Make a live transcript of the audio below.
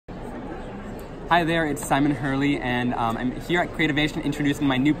Hi there, it's Simon Hurley, and I'm here at Creativation introducing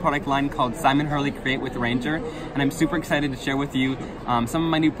my new product line called Simon Hurley Create with Ranger, and I'm super excited to share with you some of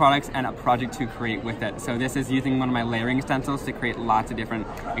my new products and a project to create with it. So this is using one of my layering stencils to create lots of different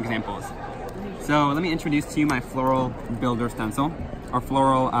examples. So let me introduce to you my floral builder stencil, or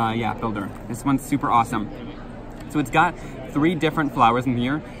floral, builder. This one's super awesome. So it's got 3 different flowers in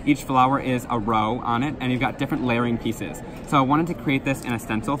here. Each flower is a row on it, and you've got different layering pieces. So I wanted to create this in a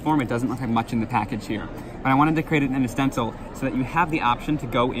stencil form. It doesn't look like much in the package here, but I wanted to create it in a stencil so that you have the option to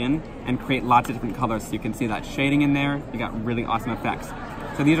go in and create lots of different colors. So you can see that shading in there. You got really awesome effects.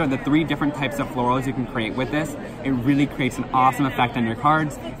 So these are the 3 different types of florals you can create with this. It really creates an awesome effect on your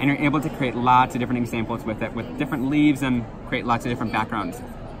cards, and you're able to create lots of different examples with it, with different leaves, and create lots of different backgrounds.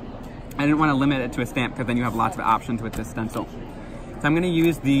 I didn't want to limit it to a stamp because then you have lots of options with this stencil. So I'm going to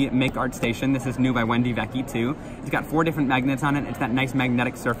use the Make Art Station. This is new by Wendy Vecchi too. It's got 4 different magnets on it. It's that nice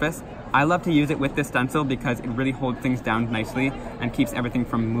magnetic surface. I love to use it with this stencil because it really holds things down nicely and keeps everything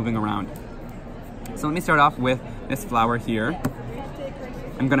from moving around. So let me start off with this flower here.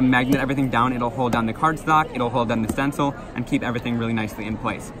 I'm going to magnet everything down. It'll hold down the cardstock, it'll hold down the stencil, and keep everything really nicely in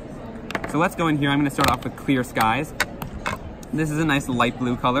place. So let's go in here. I'm going to start off with Clear Skies. This is a nice light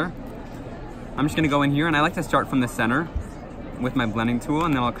blue color. I'm just going to go in here, and I like to start from the center with my blending tool,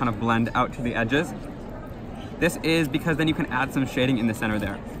 and then I'll kind of blend out to the edges. This is because then you can add some shading in the center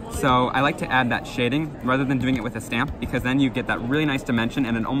there. So I like to add that shading rather than doing it with a stamp, because then you get that really nice dimension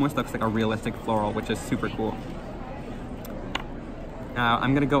and it almost looks like a realistic floral, which is super cool.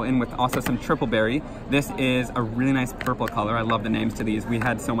 I'm gonna go in with also some Triple Berry. This is a really nice purple color. I love the names to these. We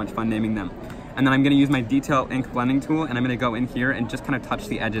had so much fun naming them. And then I'm gonna use my Detail Ink blending tool, and I'm gonna go in here and just kind of touch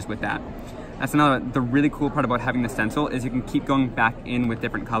the edges with that. That's the really cool part about having the stencil is you can keep going back in with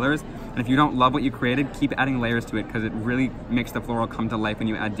different colors. And if you don't love what you created, keep adding layers to it because it really makes the floral come to life when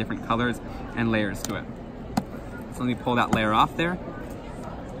you add different colors and layers to it. So let me pull that layer off there.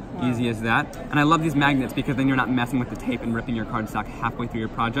 Easy as that. And I love these magnets because then you're not messing with the tape and ripping your cardstock halfway through your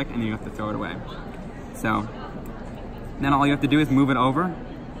project and then you have to throw it away. So then all you have to do is move it over,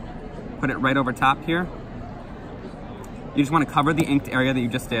 put it right over top here. You just want to cover the inked area that you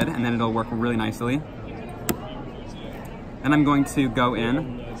just did, and then it'll work really nicely. And I'm going to go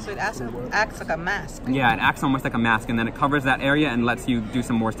in. So it acts like a mask. Yeah, it acts almost like a mask, and then it covers that area and lets you do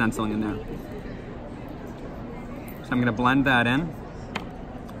some more stenciling in there. So I'm going to blend that in.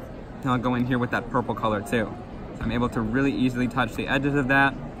 And I'll go in here with that purple color too. So I'm able to really easily touch the edges of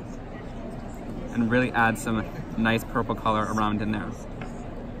that and really add some nice purple color around in there.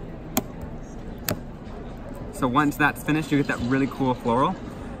 So once that's finished, you get that really cool floral.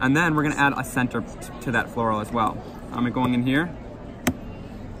 And then we're gonna add a center to that floral as well. I'm going in here.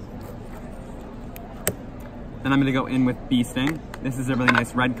 Then I'm gonna go in with Bee Sting. This is a really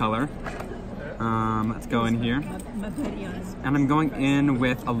nice red color. Let's go in here. And I'm going in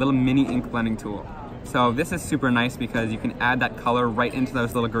with a little mini ink blending tool. So this is super nice because you can add that color right into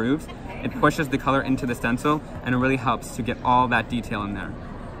those little grooves. It pushes the color into the stencil and it really helps to get all that detail in there.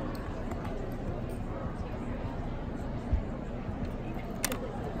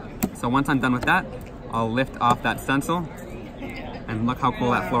 So once I'm done with that, I'll lift off that stencil and look how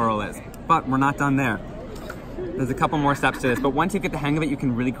cool that floral is. But we're not done there. There's a couple more steps to this, but once you get the hang of it, you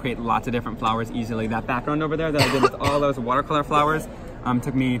can really create lots of different flowers easily. That background over there that I did with all those watercolor flowers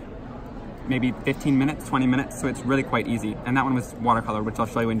took me maybe 15 minutes, 20 minutes, so it's really quite easy. And that one was watercolor, which I'll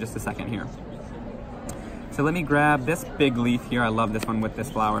show you in just a second here. So let me grab this big leaf here. I love this one with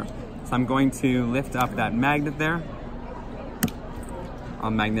this flower. So I'm going to lift up that magnet there. I'll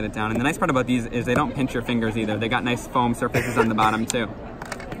magnet it down. And the nice part about these is they don't pinch your fingers either. They got nice foam surfaces on the bottom too.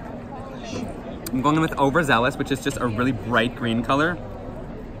 I'm going in with Overzealous, which is just a really bright green color.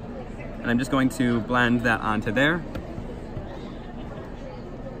 And I'm just going to blend that onto there.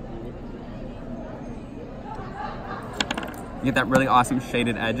 You get that really awesome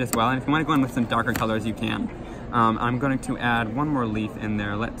shaded edge as well. And if you want to go in with some darker colors, you can. I'm going to add one more leaf in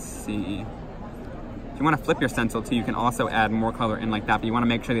there. Let's see. If you want to flip your stencil too, you can also add more color in like that, but you want to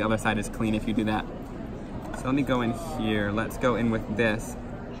make sure the other side is clean if you do that. So let me go in here. Let's go in with this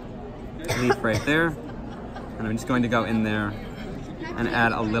leaf right there. And I'm just going to go in there and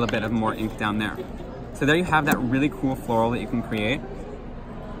add a little bit of more ink down there. So there you have that really cool floral that you can create.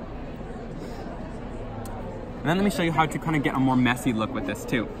 And then let me show you how to kind of get a more messy look with this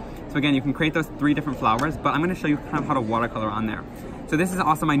too. So again, you can create those 3 different flowers, but I'm going to show you kind of how to watercolor on there. So this is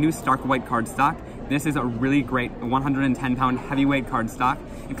also my new Stark White cardstock. This is a really great 110-pound heavyweight cardstock.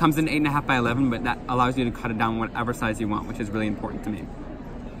 It comes in 8.5 by 11, but that allows you to cut it down whatever size you want, which is really important to me.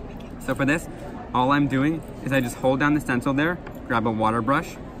 So for this, all I'm doing is I just hold down the stencil there, grab a water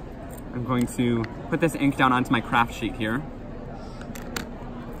brush, I'm going to put this ink down onto my craft sheet here.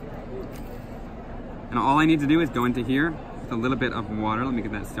 And all I need to do is go into here with a little bit of water. Let me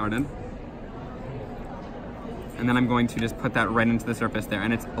get that started. And then I'm going to just put that right into the surface there.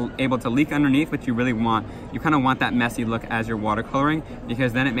 And it's able to leak underneath, which you really want. You kind of want that messy look as you're watercoloring,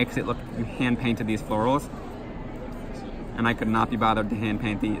 because then it makes it look, you hand painted these florals. And I could not be bothered to hand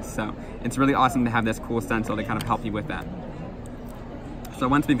paint these. So it's really awesome to have this cool stencil to kind of help you with that. So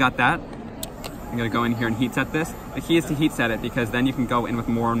once we've got that, I'm gonna go in here and heat set this. The key is to heat set it, because then you can go in with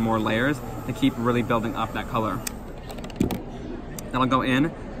more and more layers to keep really building up that color. Then I'll go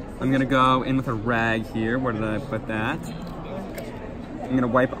in. I'm gonna go in with a rag here. Where did I put that? I'm gonna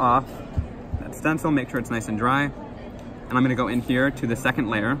wipe off that stencil, make sure it's nice and dry. And I'm gonna go in here to the second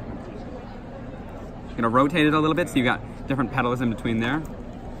layer. I'm gonna rotate it a little bit so you got different petals in between there.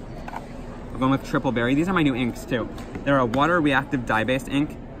 I'm going with Triple Berry. These are my new inks too. They're a water reactive dye-based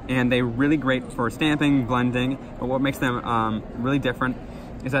ink, and they're really great for stamping, blending, but what makes them really different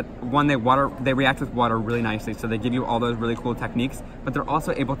is that one, they react with water really nicely, so they give you all those really cool techniques, but they're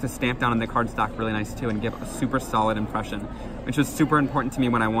also able to stamp down on the cardstock really nice too and give a super solid impression, which was super important to me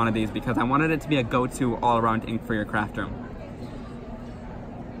when I wanted these, because I wanted it to be a go-to all-around ink for your craft room.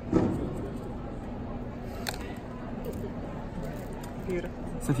 Beautiful.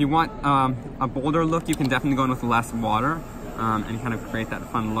 So if you want a bolder look, you can definitely go in with less water and kind of create that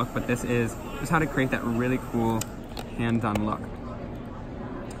fun look, but this is just how to create that really cool hand-done look.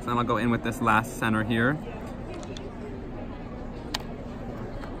 So then I'll go in with this last center here.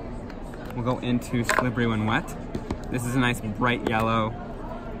 We'll go into Slippery When Wet. This is a nice bright yellow.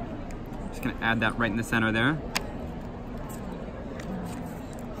 Just gonna add that right in the center there.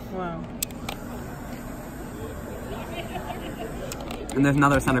 Wow. And there's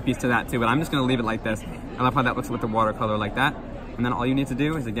another centerpiece to that too, but I'm just gonna leave it like this. I love how that looks with the watercolor like that. And then all you need to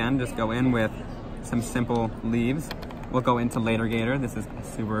do is, again, just go in with some simple leaves. We'll go into Later Gator. This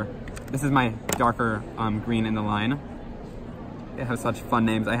is my darker green in the line. It has such fun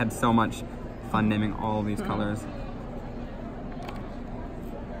names. I had so much fun naming all these colors.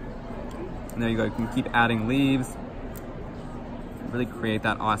 And there you go, you can keep adding leaves. Really create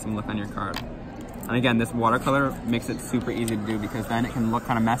that awesome look on your card. And again, this watercolor makes it super easy to do, because then it can look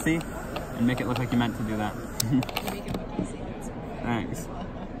kind of messy and make it look like you meant to do that. Thanks.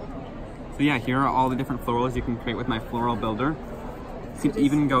 So yeah, here are all the different florals you can create with my floral builder. You can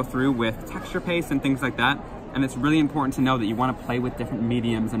even go through with texture paste and things like that. And it's really important to know that you want to play with different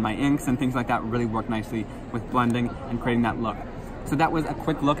mediums, and my inks and things like that really work nicely with blending and creating that look. So that was a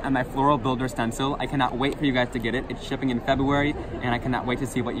quick look at my floral builder stencil. I cannot wait for you guys to get it. It's shipping in February, and I cannot wait to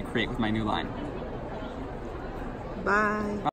see what you create with my new line. Bye.